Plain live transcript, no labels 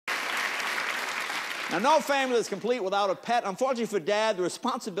Now, no family is complete without a pet. Unfortunately for Dad, the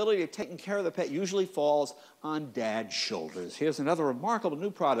responsibility of taking care of the pet usually falls on Dad's shoulders. Here's another remarkable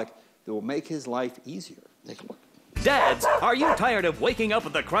new product that will make his life easier. Take a look. Dads, are you tired of waking up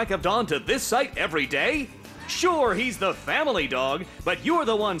at the crack of dawn to this sight every day? Sure, he's the family dog, but you're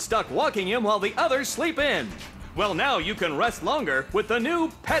the one stuck walking him while the others sleep in. Well, now you can rest longer with the new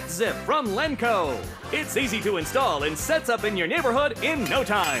Pet Zip from Lenco. It's easy to install and sets up in your neighborhood in no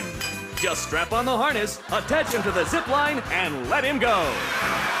time. Just strap on the harness, attach him to the zip line, and let him go.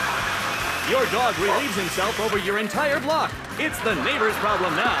 Your dog relieves himself over your entire block. It's the neighbor's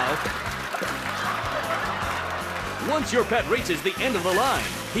problem now. Once your pet reaches the end of the line,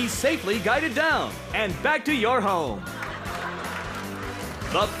 he's safely guided down and back to your home.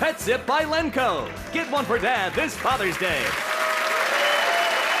 The Pet Zip by Lenco. Get one for Dad this Father's Day.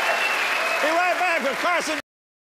 Be right back with Carson.